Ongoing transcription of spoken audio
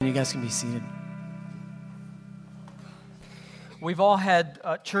You guys can be seated. We've all had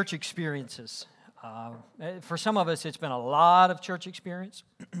church experiences. For some of us, it's been a lot of church experience.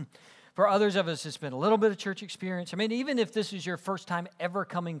 For others of us, it's been a little bit of church experience. I mean, even if this is your first time ever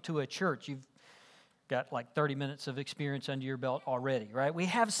coming to a church, you've got like 30 minutes of experience under your belt already, right? We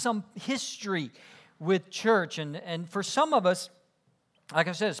have some history with church, and for some of us, like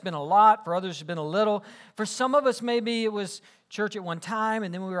I said, it's been a lot. For others, it's been a little. For some of us, maybe it was church at one time,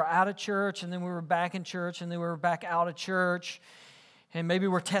 and then we were out of church, and then we were back in church, and then we were back out of church, and maybe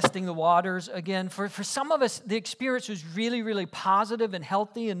we're testing the waters again. For some of us, the experience was really, really positive and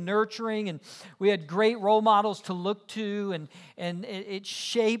healthy and nurturing, and we had great role models to look to, and it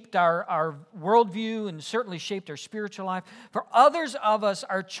shaped our worldview and certainly shaped our spiritual life. For others of us,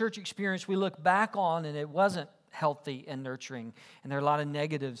 our church experience, we look back on, and it wasn't healthy and nurturing, and there are a lot of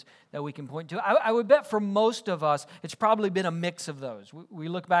negatives that we can point to. I would bet for most of us, it's probably been a mix of those. We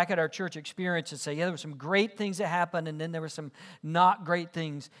look back at our church experience and say, yeah, there were some great things that happened, and then there were some not great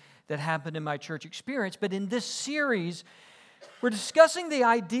things that happened in my church experience. But in this series, we're discussing the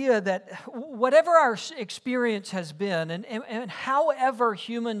idea that whatever our experience has been, and however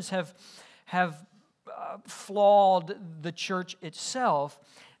humans have flawed the church itself,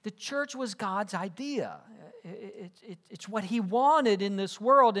 the church was God's idea. It's what He wanted in this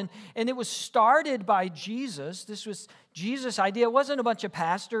world, and it was started by Jesus. This was Jesus' idea. It wasn't a bunch of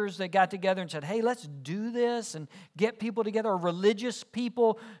pastors that got together and said, hey, let's do this, and get people together, or religious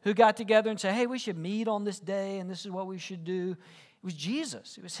people who got together and said, hey, we should meet on this day, and this is what we should do. It was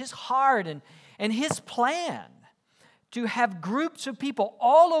Jesus. It was His heart and His plan to have groups of people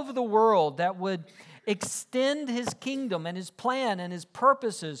all over the world that would extend His kingdom and His plan and His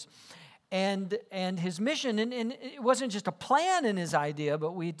purposes and His mission. And it wasn't just a plan in His idea,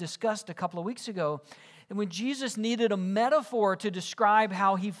 but we discussed a couple of weeks ago that when Jesus needed a metaphor to describe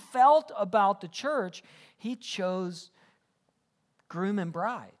how He felt about the church, He chose groom and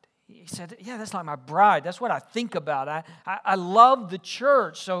bride. He said, yeah, that's like my bride. That's what I think about. I love the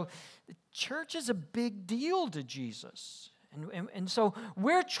church. So the church is a big deal to Jesus. And so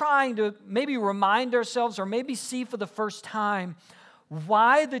we're trying to maybe remind ourselves, or maybe see for the first time,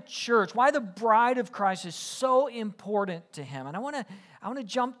 why the church, why the bride of Christ is so important to Him. And I want to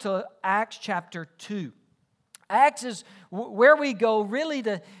jump to Acts chapter 2. Acts is where we go really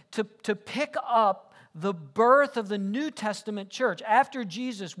to pick up the birth of the New Testament church after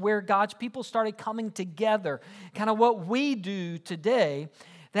Jesus, where God's people started coming together, kind of what we do today,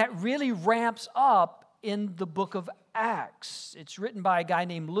 that really ramps up in the book of Acts. It's written by a guy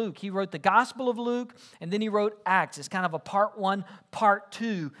named Luke. He wrote the Gospel of Luke, and then he wrote Acts. It's kind of a part one, part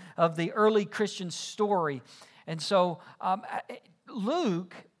two of the early Christian story. And so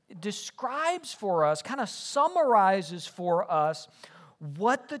Luke describes for us, kind of summarizes for us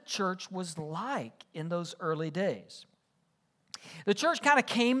what the church was like in those early days. The church kind of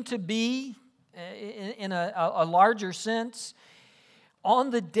came to be, in a larger sense,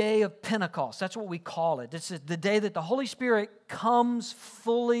 on the day of Pentecost. That's what we call it. This is the day that the Holy Spirit comes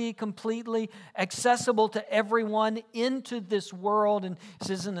fully, completely accessible to everyone into this world. And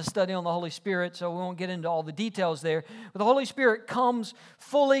this isn't a study on the Holy Spirit, so we won't get into all the details there. But the Holy Spirit comes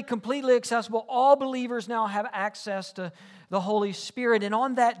fully, completely accessible. All believers now have access to the Holy Spirit. And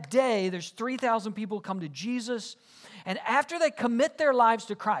on that day, there's 3,000 people come to Jesus. And after they commit their lives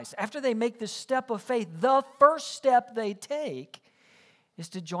to Christ, after they make this step of faith, the first step they take is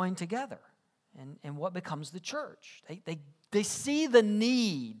to join together and what becomes the church. They see the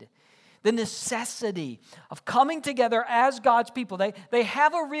need, the necessity of coming together as God's people. They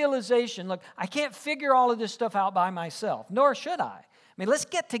have a realization, look, I can't figure all of this stuff out by myself, nor should I. I mean, let's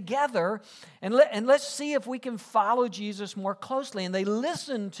get together and let's see if we can follow Jesus more closely. And they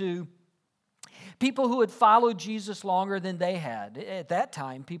listened to people who had followed Jesus longer than they had. At that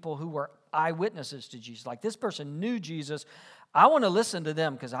time, people who were eyewitnesses to Jesus. Like, this person knew Jesus. I want to listen to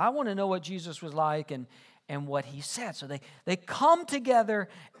them because I want to know what Jesus was like and what He said. So they come together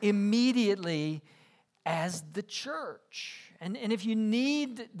immediately as the church. And if you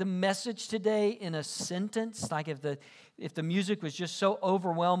need the message today in a sentence, like if the music was just so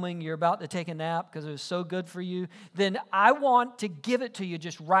overwhelming, you're about to take a nap because it was so good for you, then I want to give it to you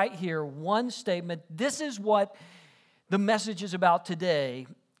just right here, one statement. This is what the message is about today.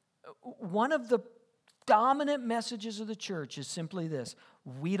 One of the dominant messages of the church is simply this: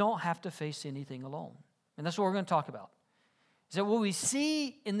 we don't have to face anything alone. And that's what we're going to talk about. Is that what we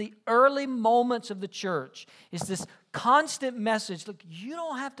see in the early moments of the church is this constant message: look, you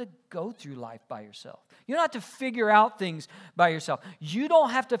don't have to go through life by yourself. You don't have to figure out things by yourself. You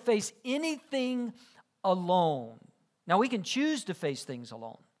don't have to face anything alone. Now, we can choose to face things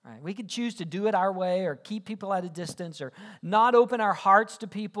alone. Right? We could choose to do it our way or keep people at a distance or not open our hearts to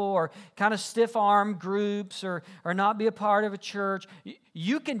people or kind of stiff-arm groups or not be a part of a church.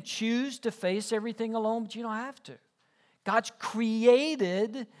 You can choose to face everything alone, but you don't have to. God's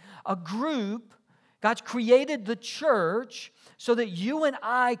created a group. God's created the church so that you and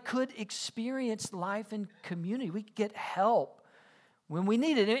I could experience life in community. We could get help when we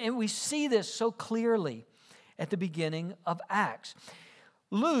need it. And we see this so clearly at the beginning of Acts.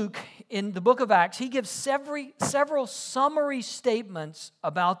 Luke, in the book of Acts, he gives several summary statements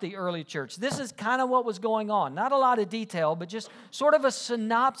about the early church. This is kind of what was going on. Not a lot of detail, but just sort of a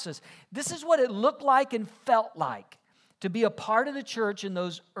synopsis. This is what it looked like and felt like to be a part of the church in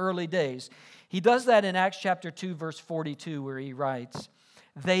those early days. He does that in Acts chapter 2, verse 42, where he writes,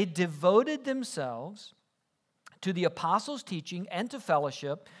 "They devoted themselves to the apostles' teaching and to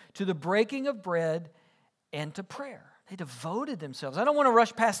fellowship, to the breaking of bread and to prayer." They devoted themselves. I don't want to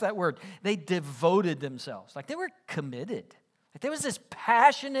rush past that word. They devoted themselves. Like they were committed. Like there was this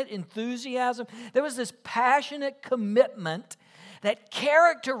passionate enthusiasm. There was this passionate commitment that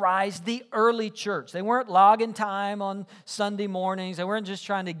characterized the early church. They weren't logging time on Sunday mornings. They weren't just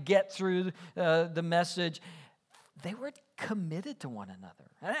trying to get through the message. They were committed to one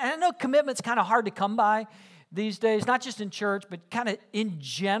another. And I know commitment's kind of hard to come by these days, not just in church, but kind of in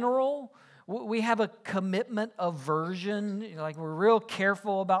general. We have a commitment aversion, like we're real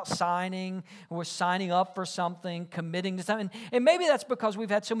careful about signing. We're signing up for something, committing to something. And maybe that's because we've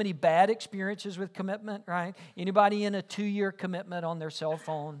had so many bad experiences with commitment, right? Anybody in a 2-year commitment on their cell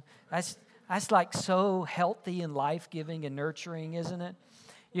phone? That's like so healthy and life-giving and nurturing, isn't it?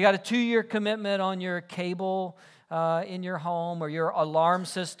 You got a 2-year commitment on your cable in your home or your alarm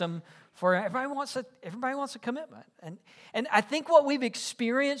system. For everybody wants a commitment. And I think what we've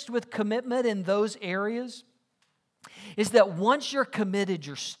experienced with commitment in those areas is that once you're committed,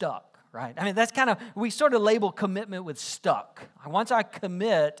 you're stuck, right? I mean, that's kind of, we sort of label commitment with stuck. Once I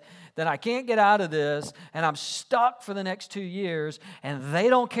commit, then I can't get out of this, and I'm stuck for the next 2 years, and they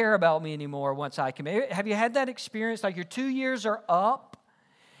don't care about me anymore once I commit. Have you had that experience? Like your 2 years are up,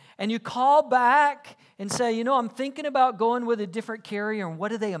 and you call back and say, I'm thinking about going with a different carrier, and what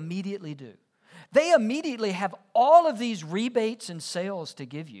do they immediately do? They immediately have all of these rebates and sales to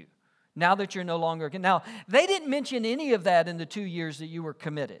give you now that you're no longer. Now, they didn't mention any of that in the 2 years that you were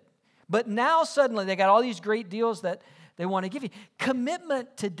committed. But now suddenly they got all these great deals that they want to give you.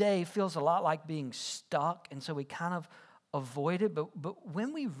 Commitment today feels a lot like being stuck, and so we kind of avoid it. But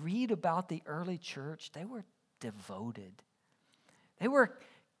when we read about the early church, they were devoted. They were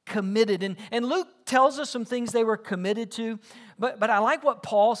committed. And Luke tells us some things they were committed to, but I like what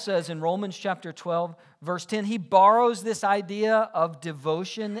Paul says in Romans chapter 12, verse 10. He borrows this idea of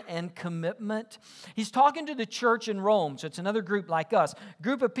devotion and commitment. He's talking to the church in Rome, so it's another group like us,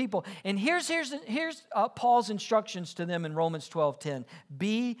 group of people. And here's Paul's instructions to them in Romans 12:10.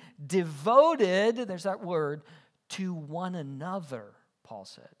 Be devoted, there's that word, to one another, Paul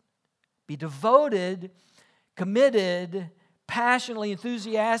said. Be devoted, committed, passionately,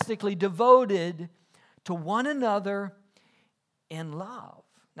 enthusiastically devoted to one another in love.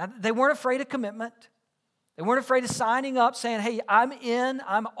 Now, they weren't afraid of commitment. They weren't afraid of signing up, saying, hey, I'm in,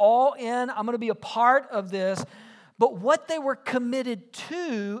 I'm all in, I'm going to be a part of this. But what they were committed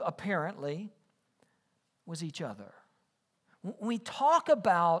to, apparently, was each other. When we talk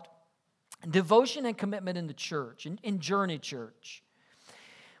about devotion and commitment in the church, in Journey Church,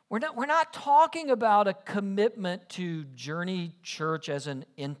 we're not talking about a commitment to Journey Church as an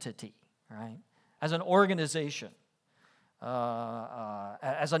entity, right? As an organization,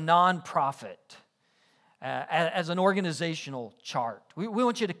 as a nonprofit, as an organizational chart. We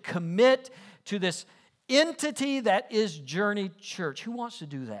want you to commit to this entity that is Journey Church. Who wants to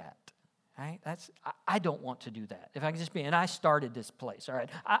do that? Right? I don't want to do that. If I can just be, and I started this place, all right?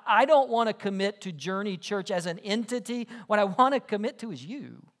 I don't want to commit to Journey Church as an entity. What I want to commit to is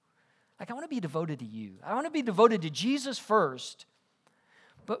you. Like, I want to be devoted to you. I want to be devoted to Jesus first.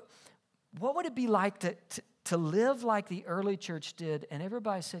 But what would it be like to live like the early church did, and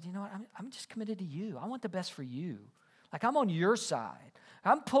everybody said, you know what, I'm just committed to you. I want the best for you. Like, I'm on your side.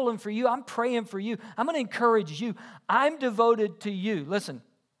 I'm pulling for you. I'm praying for you. I'm going to encourage you. I'm devoted to you. Listen,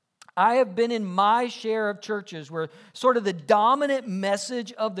 I have been in my share of churches where sort of the dominant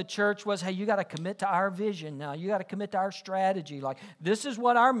message of the church was, hey, you got to commit to our vision now. You got to commit to our strategy. Like, this is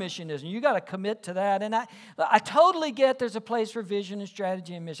what our mission is, and you got to commit to that. And I totally get there's a place for vision and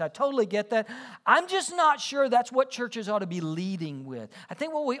strategy and mission. I totally get that. I'm just not sure that's what churches ought to be leading with. I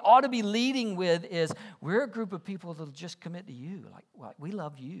think what we ought to be leading with is we're a group of people that will just commit to you. Like, we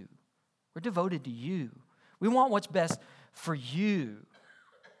love you. We're devoted to you. We want what's best for you.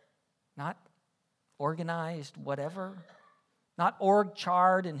 not organized whatever, not org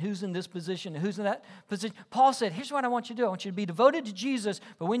chart and who's in this position and who's in that position. Paul said, here's what I want you to do. I want you to be devoted to Jesus,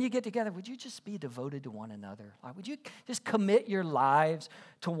 but when you get together, would you just be devoted to one another? Like, would you just commit your lives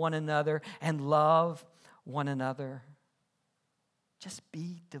to one another and love one another? Just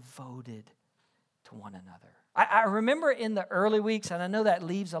be devoted to one another. I remember in the early weeks, and I know that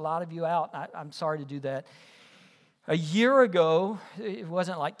leaves a lot of you out. I'm sorry to do that. A year ago, it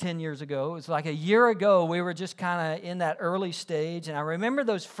wasn't like 10 years ago, it was like a year ago, we were just kind of in that early stage. And I remember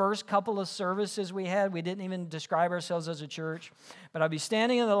those first couple of services we had. We didn't even describe ourselves as a church. But I'd be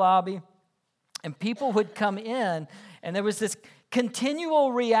standing in the lobby, and people would come in, and there was this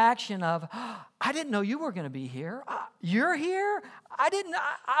continual reaction of, I didn't know you were going to be here. You're here?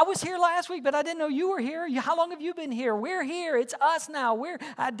 I was here last week, but I didn't know you were here. How long have you been here? We're here. It's us now.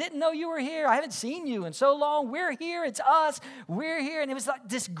 I didn't know you were here. I haven't seen you in so long. We're here. It's us. We're here. And it was like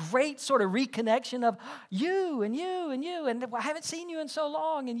this great sort of reconnection of you and you and you. And I haven't seen you in so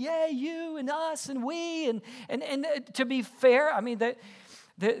long. And yay, you and us and we. And to be fair, I mean,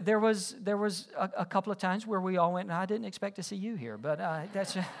 there was a couple of times where we all went, no, I didn't expect to see you here. But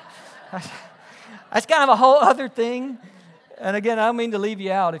that's kind of a whole other thing. And again, I don't mean to leave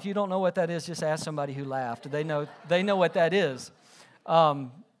you out. If you don't know what that is, just ask somebody who laughed. They know what that is.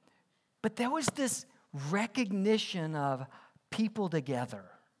 But there was this recognition of people together.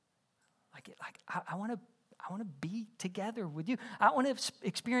 I want to be together with you. I want to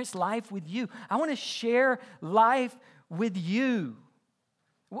experience life with you. I want to share life with you.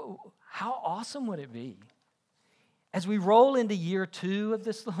 How awesome would it be? As we roll into year 2 of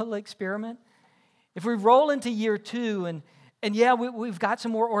this little experiment, if we roll into year 2 and yeah, we've got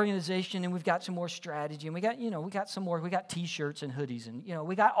some more organization and we've got some more strategy and we got t-shirts and hoodies and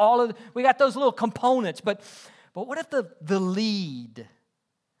we got those little components, but what if the lead?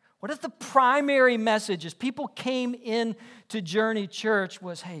 What if the primary message as people came in to Journey Church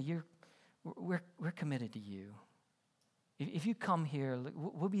was, hey, we're committed to you. If you come here,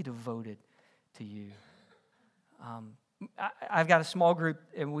 we'll be devoted to you. I've got a small group,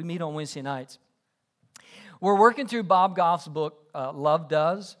 and we meet on Wednesday nights. We're working through Bob Goff's book, Love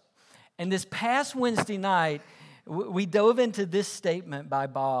Does. And this past Wednesday night, we dove into this statement by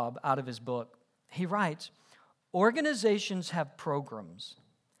Bob out of his book. He writes, organizations have programs.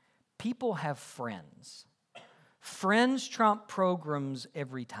 People have friends. Friends trump programs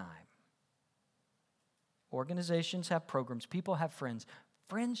every time. Organizations have programs. People have friends.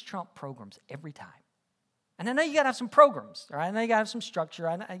 Friends trump programs every time. And I know you got to have some programs, right? I know you got to have some structure.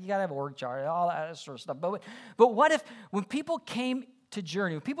 I know you got to have org chart, all that sort of stuff. But what if when people came to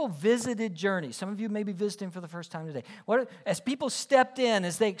Journey, when people visited Journey, some of you may be visiting for the first time today, what if, as people stepped in,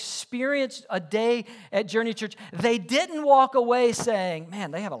 as they experienced a day at Journey Church, they didn't walk away saying,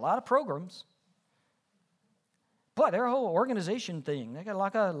 man, they have a lot of programs. Boy, they're a whole organization thing. They got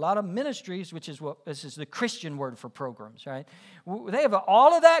like a lot of ministries, which is this is the Christian word for programs, right? They have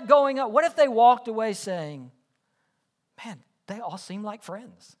all of that going on. What if they walked away saying, man, they all seem like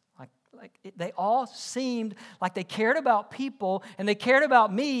friends. They all seemed like they cared about people and they cared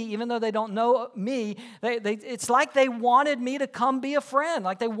about me, even though they don't know me. It's like they wanted me to come be a friend,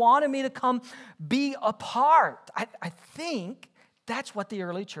 like they wanted me to come be a part. I think that's what the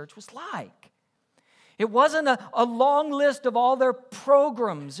early church was like. It wasn't a long list of all their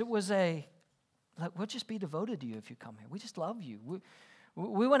programs. It was we'll just be devoted to you if you come here. We just love you.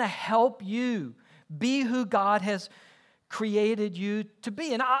 We want to help you be who God has created you to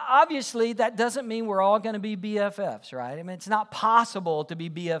be. And obviously, that doesn't mean we're all going to be BFFs, right? I mean, it's not possible to be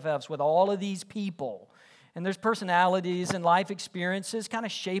BFFs with all of these people. And there's personalities and life experiences kind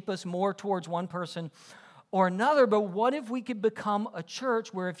of shape us more towards one person or another. But what if we could become a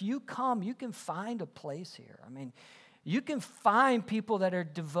church where if you come, you can find a place here? I mean, you can find people that are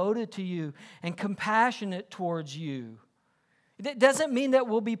devoted to you and compassionate towards you. It doesn't mean that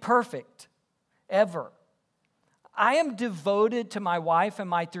we'll be perfect, ever. I am devoted to my wife and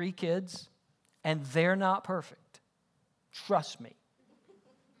my 3 kids, and they're not perfect. Trust me.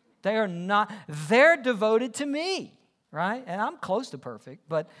 They are not. They're devoted to me, right? And I'm close to perfect,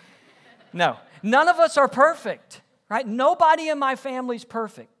 but no. None of us are perfect, right? Nobody in my family's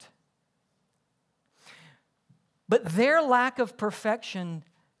perfect. But their lack of perfection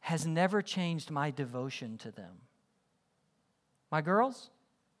has never changed my devotion to them. My girls,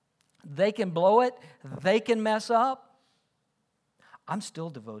 they can blow it. They can mess up. I'm still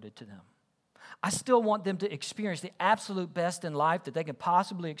devoted to them. I still want them to experience the absolute best in life that they can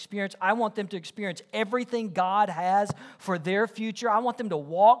possibly experience. I want them to experience everything God has for their future. I want them to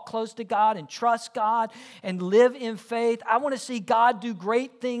walk close to God and trust God and live in faith. I want to see God do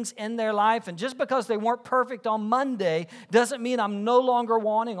great things in their life. And just because they weren't perfect on Monday doesn't mean I'm no longer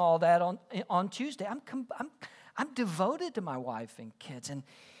wanting all that on Tuesday. I'm devoted to my wife and kids. And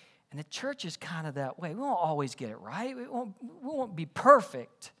the church is kind of that way. We won't always get it right. We won't be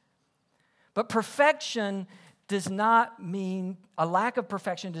perfect. But perfection does not mean, a lack of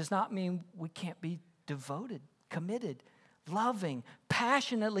perfection does not mean we can't be devoted, committed, loving,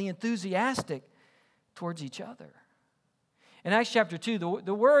 passionately enthusiastic towards each other. In Acts chapter 2,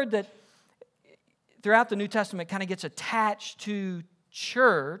 the word that throughout the New Testament kind of gets attached to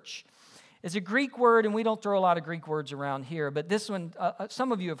church is a Greek word, and we don't throw a lot of Greek words around here, but this one,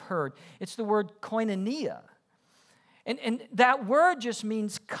 some of you have heard. It's the word koinonia. And that word just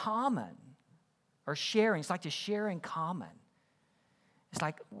means common. Or sharing. It's like to share in common. It's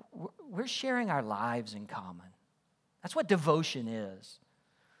like we're sharing our lives in common. That's what devotion is.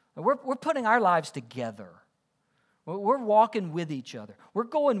 We're putting our lives together. We're walking with each other. We're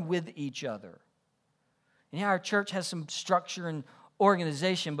going with each other. And yeah, our church has some structure and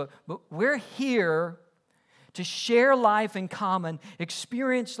organization, but we're here to share life in common,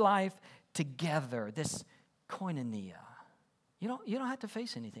 experience life together. This koinonia. You don't have to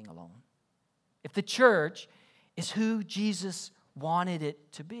face anything alone. If the church is who Jesus wanted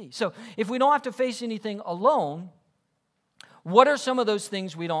it to be. So if we don't have to face anything alone, what are some of those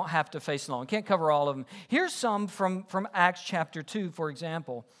things we don't have to face alone? Can't cover all of them. Here's some from Acts chapter 2, for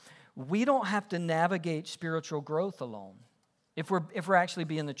example. We don't have to navigate spiritual growth alone if we're actually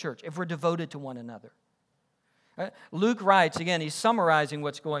being the church, if we're devoted to one another. Luke writes, again, he's summarizing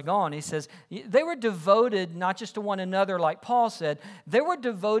what's going on. He says, they were devoted not just to one another, like Paul said, they were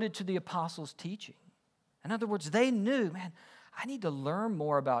devoted to the apostles' teaching. In other words, they knew, man, I need to learn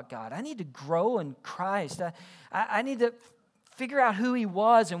more about God. I need to grow in Christ. I need to figure out who He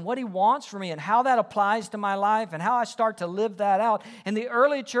was and what He wants for me and how that applies to my life and how I start to live that out. And the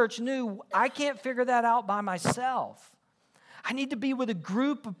early church knew, I can't figure that out by myself. I need to be with a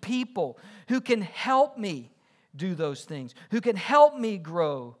group of people who can help me do those things, who can help me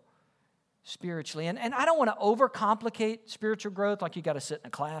grow spiritually. And I don't want to overcomplicate spiritual growth, like you got to sit in a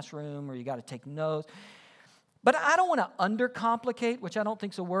classroom or you got to take notes. But I don't want to undercomplicate, which I don't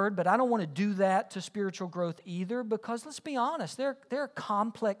think is a word, but I don't want to do that to spiritual growth either, because let's be honest, there are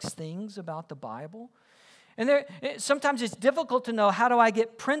complex things about the Bible. And sometimes it's difficult to know, how do I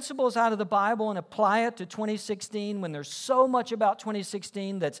get principles out of the Bible and apply it to 2016 when there's so much about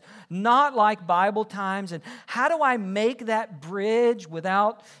 2016 that's not like Bible times? And how do I make that bridge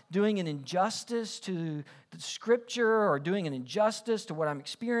without doing an injustice to the Scripture or doing an injustice to what I'm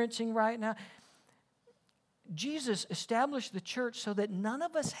experiencing right now? Jesus established the church so that none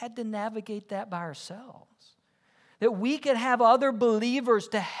of us had to navigate that by ourselves. That we could have other believers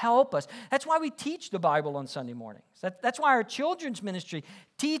to help us. That's why we teach the Bible on Sunday mornings. That's why our children's ministry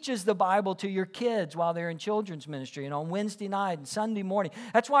teaches the Bible to your kids while they're in children's ministry and on Wednesday night and Sunday morning.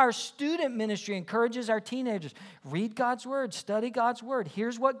 That's why our student ministry encourages our teenagers. Read God's Word, study God's Word.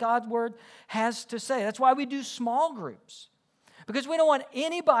 Here's what God's Word has to say. That's why we do small groups. Because we don't want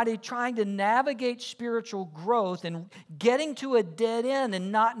anybody trying to navigate spiritual growth and getting to a dead end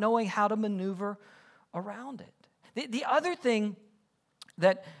and not knowing how to maneuver around it. The other thing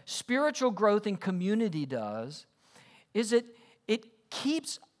that spiritual growth in community does is it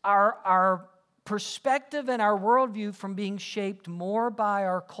keeps our perspective and our worldview from being shaped more by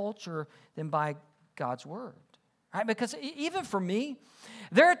our culture than by God's Word. Right? Because even for me,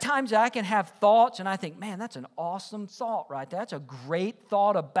 there are times that I can have thoughts and I think, man, that's an awesome thought right there. That's a great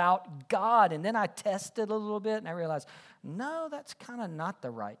thought about God. And then I test it a little bit and I realize, no, that's kind of not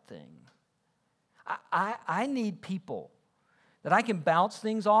the right thing. I need people that I can bounce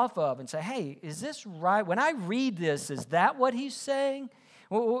things off of and say, hey, is this right? When I read this, is that what he's saying?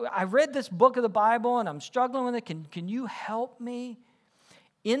 Well, I read this book of the Bible and I'm struggling with it. Can you help me?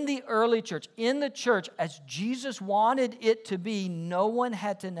 In the early church, in the church, as Jesus wanted it to be, no one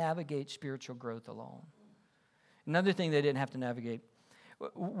had to navigate spiritual growth alone. Another thing they didn't have to navigate,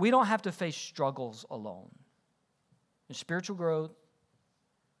 we don't have to face struggles alone. In spiritual growth,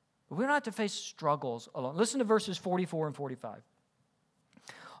 we don't have to face struggles alone. Listen to verses 44 and 45.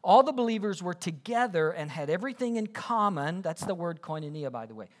 All the believers were together and had everything in common. That's the word koinonia, by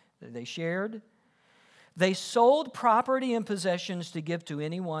the way. They shared. They sold property and possessions to give to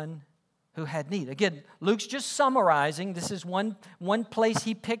anyone who had need. Again, Luke's just summarizing. This is one place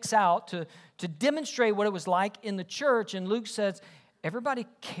he picks out to demonstrate what it was like in the church. And Luke says, everybody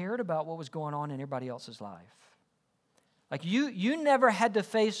cared about what was going on in everybody else's life. Like you never had to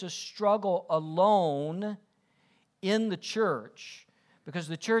face a struggle alone in the church, because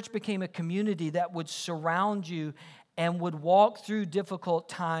the church became a community that would surround you and would walk through difficult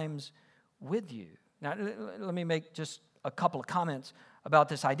times with you. Now, let me make just a couple of comments about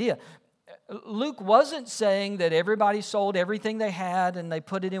this idea. Luke wasn't saying that everybody sold everything they had and they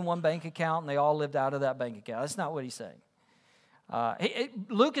put it in one bank account and they all lived out of that bank account. That's not what he's saying.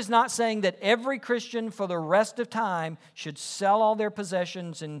 Luke is not saying that every Christian for the rest of time should sell all their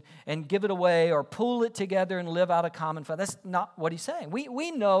possessions and give it away or pool it together and live out a common fund. That's not what he's saying.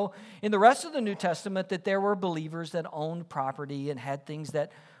 We know in the rest of the New Testament that there were believers that owned property and had things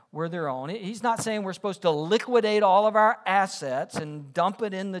that were their own. He's not saying we're supposed to liquidate all of our assets and dump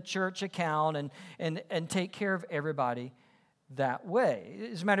it in the church account and take care of everybody that way.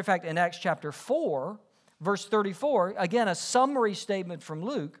 As a matter of fact, in Acts chapter 4, verse 34, again, a summary statement from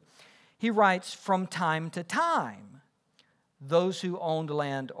Luke, he writes, from time to time, those who owned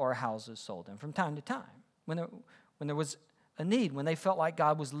land or houses sold them. From time to time. When there was a need, when they felt like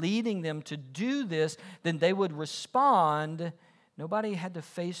God was leading them to do this, then they would respond. Nobody had to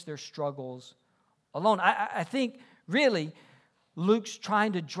face their struggles alone. I think, really, Luke's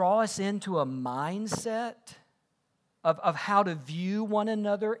trying to draw us into a mindset of how to view one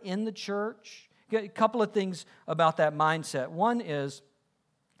another in the church. A couple of things about that mindset. One is,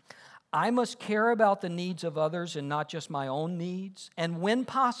 I must care about the needs of others and not just my own needs, and when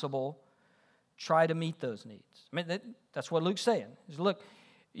possible, try to meet those needs. I mean, that's what Luke's saying. Look,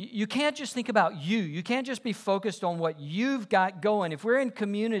 you can't just think about you. You can't just be focused on what you've got going. If we're in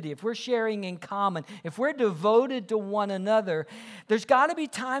community, if we're sharing in common, if we're devoted to one another, there's got to be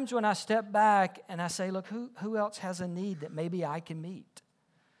times when I step back and I say, look, who else has a need that maybe I can meet?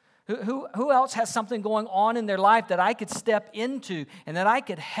 Who else has something going on in their life that I could step into and that I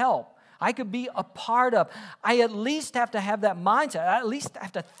could help? I could be a part of. I at least have to have that mindset. I at least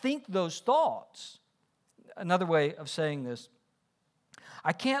have to think those thoughts. Another way of saying this,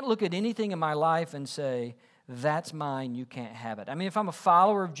 I can't look at anything in my life and say, that's mine, you can't have it. I mean, if I'm a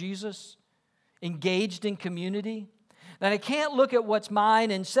follower of Jesus, engaged in community, then I can't look at what's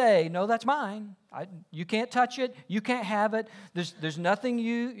mine and say, no, that's mine. You can't touch it. You can't have it. There's nothing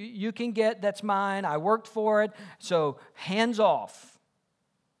you can get that's mine. I worked for it, so hands off.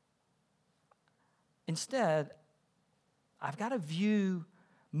 Instead, I've got to view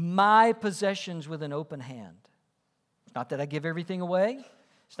my possessions with an open hand. It's not that I give everything away.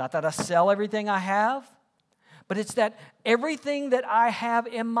 It's not that I sell everything I have. But it's that everything that I have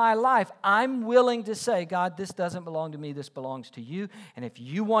in my life, I'm willing to say, God, this doesn't belong to me, this belongs to you. And if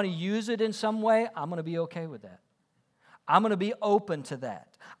you want to use it in some way, I'm going to be okay with that. I'm going to be open to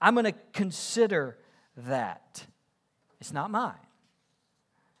that. I'm going to consider that. It's not mine.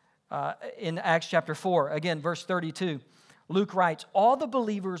 In Acts chapter 4, again, verse 32, Luke writes, all the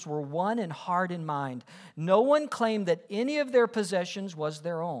believers were one in heart and mind. No one claimed that any of their possessions was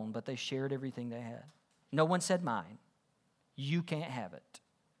their own, but they shared everything they had. No one said mine. You can't have it.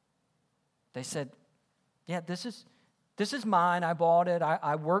 They said, yeah, this is mine. I bought it.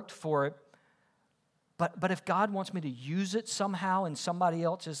 I worked for it. But if God wants me to use it somehow in somebody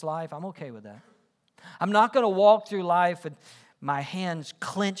else's life, I'm okay with that. I'm not going to walk through life with my hands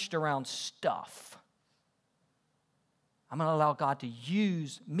clenched around stuff. I'm going to allow God to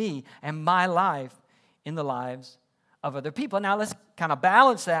use me and my life in the lives of other people. Now, let's kind of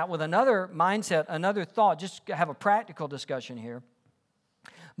balance that with another mindset, another thought, just have a practical discussion here.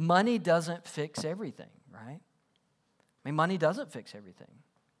 Money doesn't fix everything, right? I mean, money doesn't fix everything.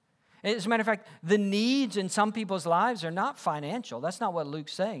 As a matter of fact, the needs in some people's lives are not financial. That's not what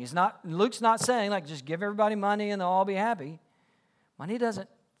Luke's saying. Luke's not saying, like, just give everybody money and they'll all be happy. Money doesn't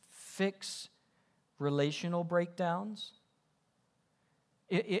fix relational breakdowns,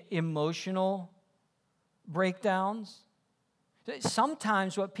 emotional breakdowns.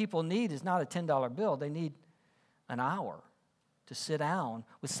 Sometimes what people need is not a $10 bill. They need an hour to sit down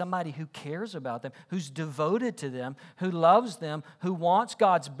with somebody who cares about them, who's devoted to them, who loves them, who wants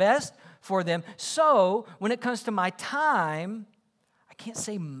God's best for them. So when it comes to my time, I can't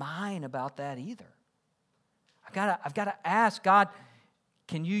say mine about that either. I've got to ask God,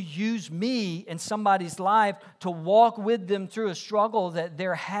 can you use me in somebody's life to walk with them through a struggle that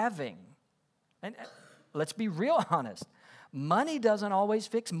they're having? And let's be real honest. Money doesn't always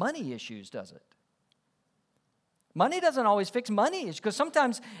fix money issues, does it? Money doesn't always fix money issues, because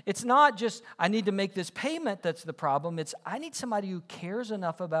sometimes it's not just I need to make this payment that's the problem. It's I need somebody who cares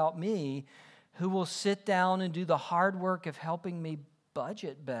enough about me who will sit down and do the hard work of helping me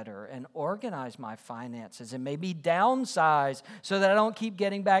budget better and organize my finances and maybe downsize so that I don't keep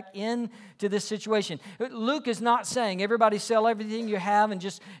getting back into this situation. Luke is not saying everybody sell everything you have and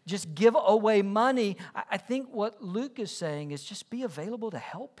just give away money. I think what Luke is saying is just be available to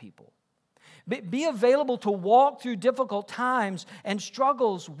help people. Be available to walk through difficult times and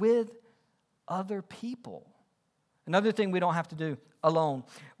struggles with other people. Another thing we don't have to do alone,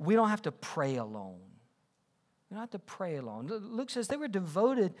 we don't have to pray alone. We don't have to pray alone. Luke says they were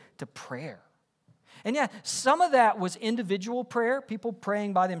devoted to prayer. And yeah, some of that was individual prayer, people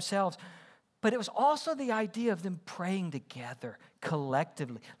praying by themselves, but it was also the idea of them praying together,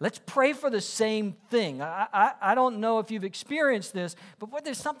 collectively. Let's pray for the same thing. I don't know if you've experienced this, but boy,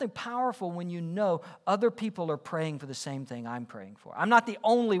 there's something powerful when you know other people are praying for the same thing I'm praying for. I'm not the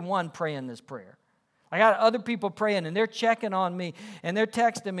only one praying this prayer. I got other people praying, and they're checking on me, and they're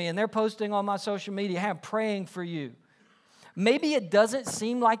texting me, and they're posting on my social media, hey, I'm praying for you. Maybe it doesn't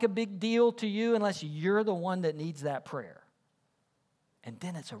seem like a big deal to you unless you're the one that needs that prayer. And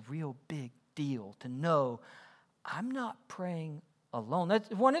then it's a real big deal to know I'm not praying alone. That's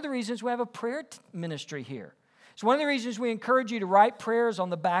one of the reasons we have a prayer ministry here. It's one of the reasons we encourage you to write prayers on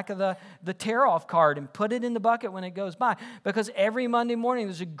the back of the tear-off card and put it in the bucket when it goes by. Because every Monday morning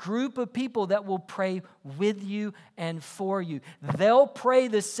there's a group of people that will pray with you and for you. They'll pray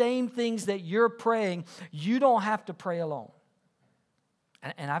the same things that you're praying. You don't have to pray alone.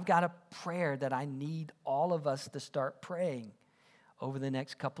 And I've got a prayer that I need all of us to start praying over the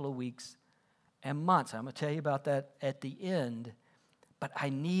next couple of weeks and months. I'm going to tell you about that at the end. But I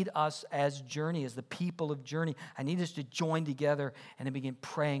need us as Journey, as the people of Journey, I need us to join together and to begin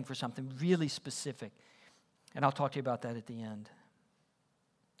praying for something really specific. And I'll talk to you about that at the end.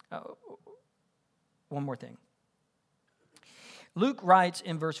 One more thing. Luke writes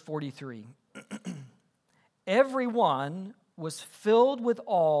in verse 43, everyone was filled with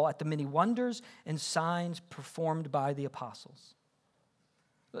awe at the many wonders and signs performed by the apostles.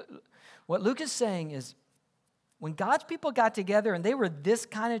 What Luke is saying is, when God's people got together and they were this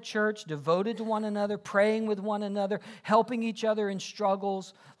kind of church, devoted to one another, praying with one another, helping each other in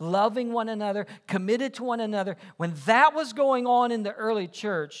struggles, loving one another, committed to one another, when that was going on in the early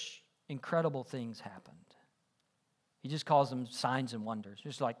church, incredible things happened. He just calls them signs and wonders.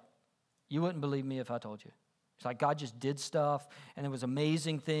 Just like, you wouldn't believe me if I told you. It's like God just did stuff, and it was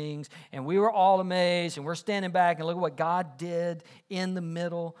amazing things, and we were all amazed, and we're standing back and look at what God did in the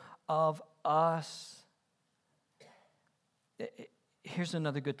middle of us. Here's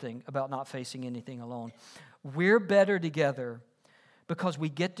another good thing about not facing anything alone. We're better together because we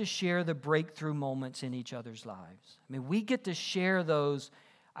get to share the breakthrough moments in each other's lives. I mean, we get to share those,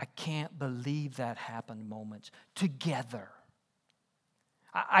 I can't believe that happened moments together.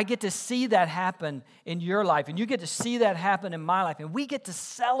 I get to see that happen in your life, and you get to see that happen in my life. And we get to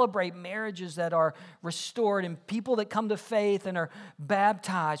celebrate marriages that are restored and people that come to faith and are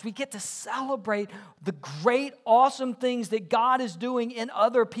baptized. We get to celebrate the great, awesome things that God is doing in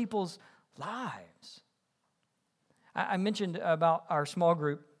other people's lives. I mentioned about our small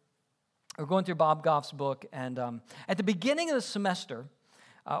group. We're going through Bob Goff's book, and at the beginning of the semester,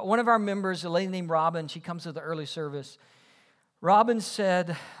 one of our members, a lady named Robin, she comes to the early service. Robin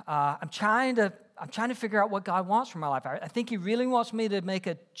said, I'm trying to figure out what God wants from my life. I think He really wants me to make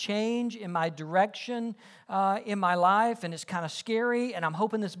a change in my direction in my life, and it's kind of scary, and I'm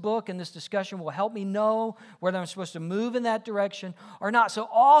hoping this book and this discussion will help me know whether I'm supposed to move in that direction or not. So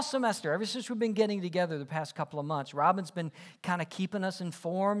all semester, ever since we've been getting together the past couple of months, Robin's been kind of keeping us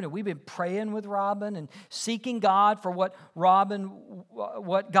informed, and we've been praying with Robin and seeking God for what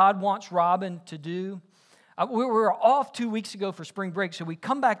God wants Robin to do. We were off 2 weeks ago for spring break, so we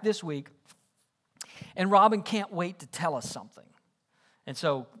come back this week, and Robin can't wait to tell us something. And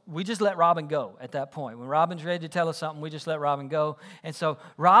so we just let Robin go at that point. When Robin's ready to tell us something, we just let Robin go. And so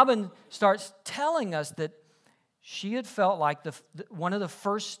Robin starts telling us that she had felt like one of the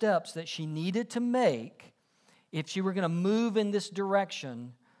first steps that she needed to make if she were going to move in this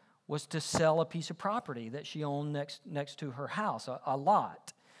direction was to sell a piece of property that she owned next to her house, a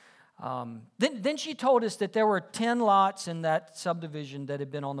lot. Then she told us that there were 10 lots in that subdivision that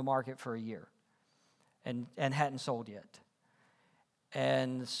had been on the market for a year and hadn't sold yet.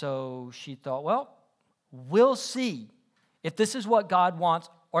 And so she thought, well, we'll see if this is what God wants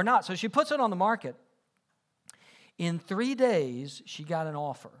or not. So she puts it on the market. In 3 days, she got an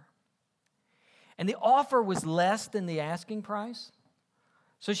offer. And the offer was less than the asking price.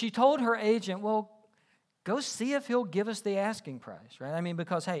 So she told her agent, well, go see if he'll give us the asking price, right? I mean,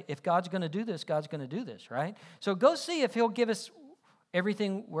 because, hey, if God's going to do this, God's going to do this, right? So go see if he'll give us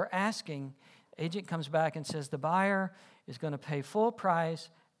everything we're asking. Agent comes back and says the buyer is going to pay full price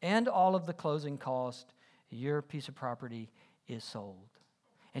and all of the closing cost. Your piece of property is sold.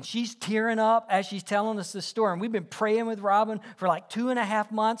 And she's tearing up as she's telling us this story. And we've been praying with Robin for like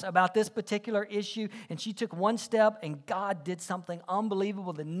 2.5 months about this particular issue. And she took one step, and God did something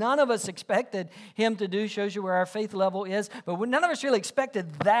unbelievable that none of us expected him to do. Shows you where our faith level is. But none of us really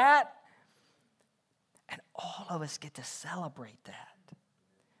expected that. And all of us get to celebrate that.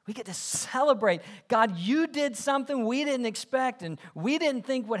 We get to celebrate. God, you did something we didn't expect and we didn't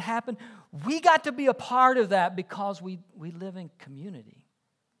think would happen. We got to be a part of that because we live in community.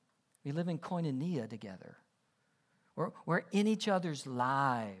 We live in koinonia together. We're in each other's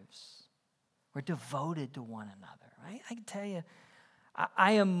lives. We're devoted to one another. Right? I can tell you,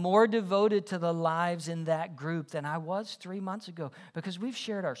 I am more devoted to the lives in that group than I was 3 months ago because we've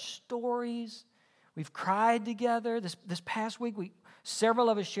shared our stories. We've cried together. This past week, several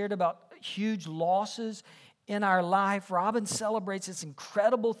of us shared about huge losses in our life. Robin celebrates this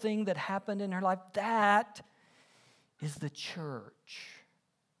incredible thing that happened in her life. That is the church.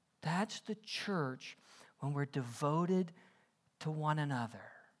 That's the church when we're devoted to one another.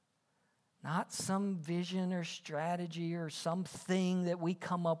 Not some vision or strategy or something that we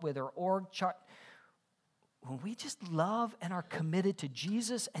come up with or org chart. When we just love and are committed to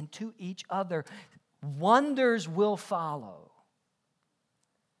Jesus and to each other, wonders will follow.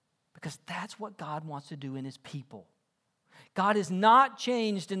 Because that's what God wants to do in his people. God has not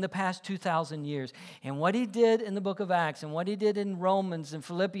changed in the past 2,000 years. And what he did in the book of Acts and what he did in Romans and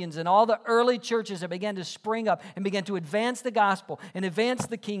Philippians and all the early churches that began to spring up and began to advance the gospel and advance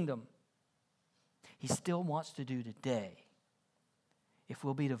the kingdom, he still wants to do today if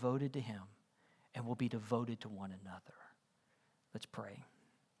we'll be devoted to him and we'll be devoted to one another. Let's pray.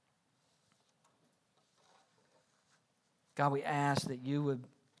 God, we ask that you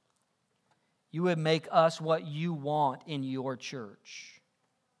would make us what you want in your church.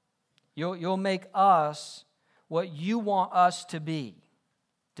 You'll make us what you want us to be,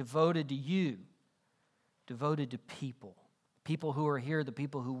 devoted to you, devoted to people. People who are here, the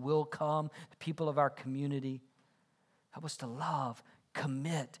people who will come, the people of our community. Help us to love,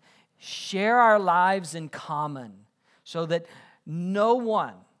 commit, share our lives in common so that no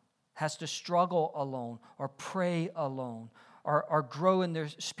one has to struggle alone or pray alone or grow in their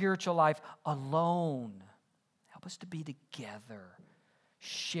spiritual life alone. Help us to be together,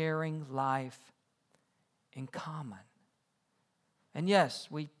 sharing life in common. And yes,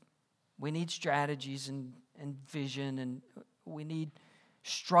 we need strategies and vision and we need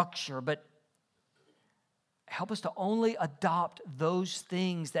structure, but help us to only adopt those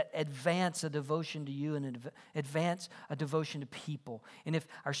things that advance a devotion to you and advance a devotion to people. And if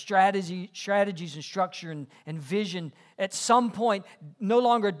our strategies and structure and vision at some point no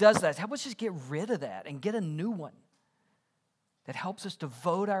longer does that, help us just get rid of that and get a new one that helps us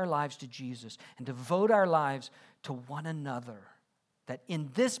devote our lives to Jesus and devote our lives to one another. That in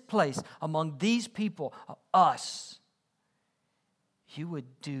this place, among these people, us, you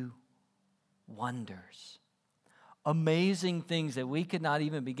would do wonders. Amazing things that we could not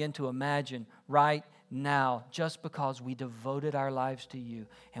even begin to imagine right now just because we devoted our lives to you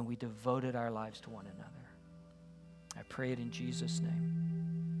and we devoted our lives to one another. I pray it in Jesus'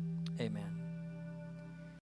 name. Amen.